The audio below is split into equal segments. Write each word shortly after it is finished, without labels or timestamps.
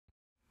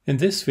In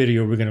this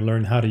video, we're going to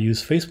learn how to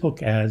use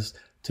Facebook ads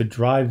to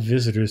drive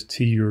visitors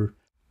to your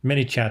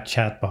Manychat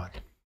chatbot.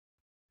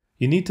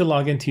 You need to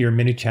log into your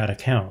Manychat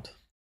account.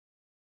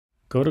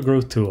 Go to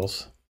Growth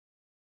Tools.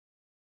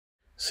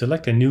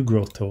 Select a new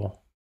growth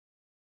tool.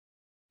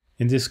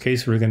 In this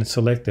case, we're going to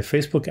select the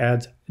Facebook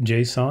ads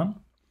JSON.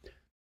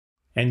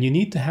 And you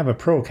need to have a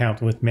pro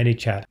account with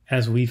Manychat,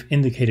 as we've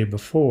indicated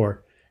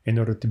before, in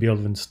order to be able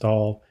to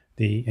install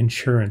the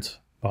insurance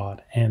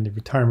bot and the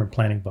retirement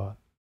planning bot.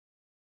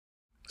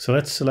 So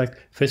let's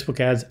select Facebook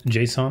ads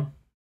JSON.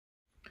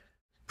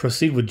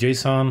 Proceed with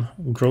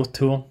JSON growth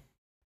tool.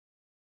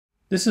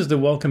 This is the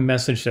welcome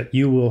message that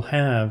you will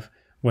have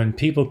when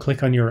people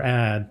click on your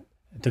ad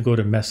to go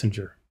to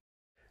Messenger.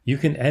 You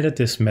can edit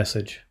this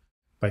message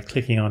by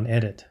clicking on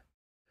Edit.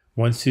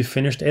 Once you've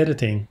finished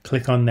editing,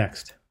 click on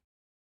Next.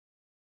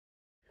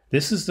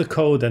 This is the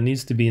code that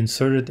needs to be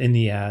inserted in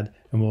the ad,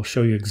 and we'll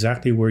show you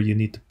exactly where you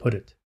need to put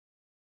it.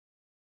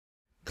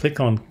 Click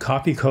on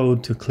Copy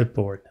Code to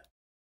Clipboard.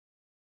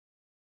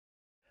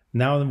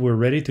 Now we're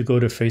ready to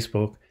go to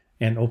Facebook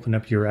and open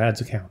up your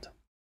ads account.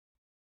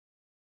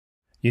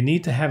 You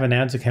need to have an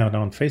ads account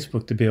on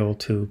Facebook to be able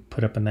to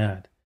put up an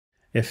ad.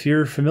 If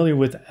you're familiar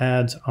with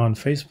ads on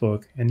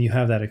Facebook and you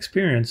have that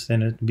experience,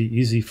 then it'd be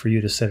easy for you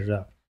to set it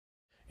up.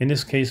 In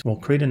this case, we'll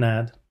create an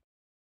ad.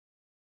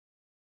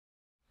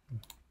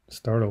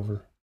 Start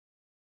over.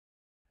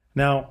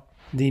 Now,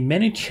 the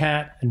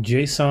Manychat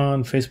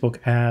JSON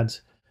Facebook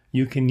ads,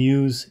 you can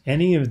use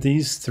any of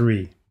these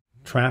three: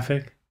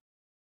 traffic,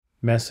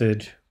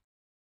 message,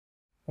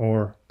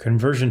 or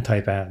conversion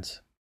type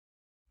ads.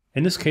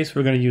 In this case,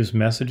 we're going to use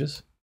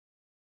messages.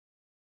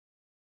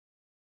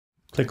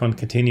 Click on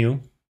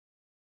Continue.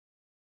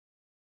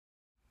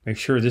 Make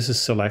sure this is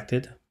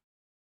selected.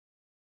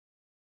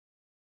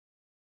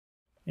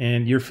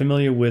 And you're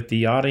familiar with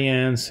the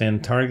audience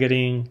and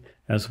targeting,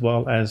 as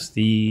well as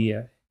the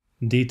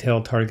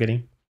detailed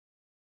targeting,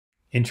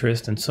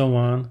 interest, and so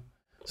on.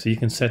 So you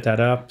can set that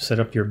up, set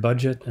up your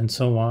budget, and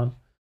so on.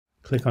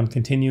 Click on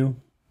Continue.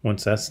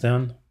 Once that's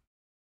done,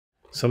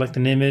 select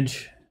an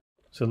image.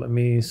 So let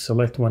me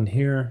select one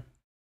here.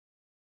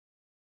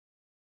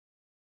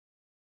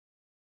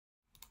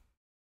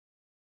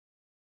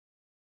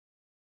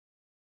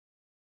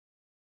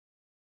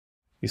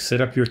 You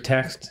set up your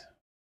text,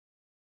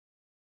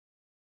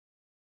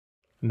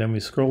 and then we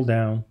scroll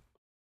down.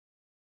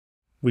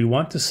 We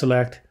want to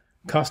select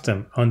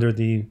Custom under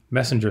the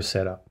Messenger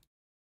setup.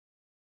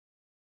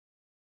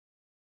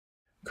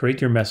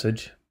 Create your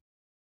message.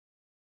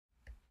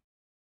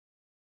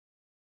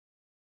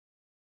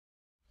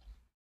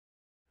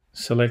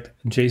 Select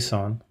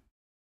JSON.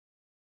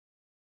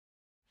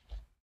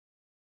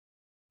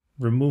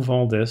 Remove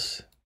all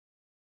this.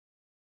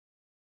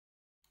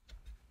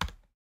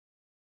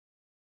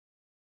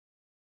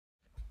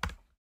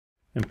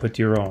 And put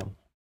your own.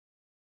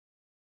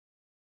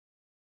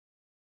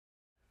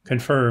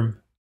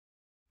 Confirm.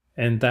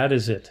 And that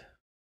is it.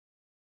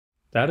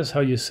 That is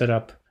how you set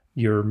up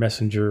your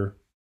Messenger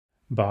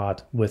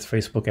bot with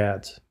Facebook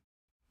ads.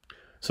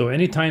 So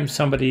anytime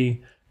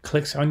somebody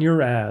clicks on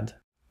your ad,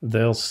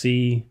 they'll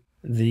see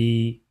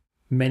the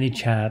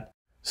Manychat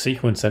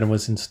sequence that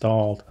was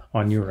installed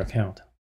on your account.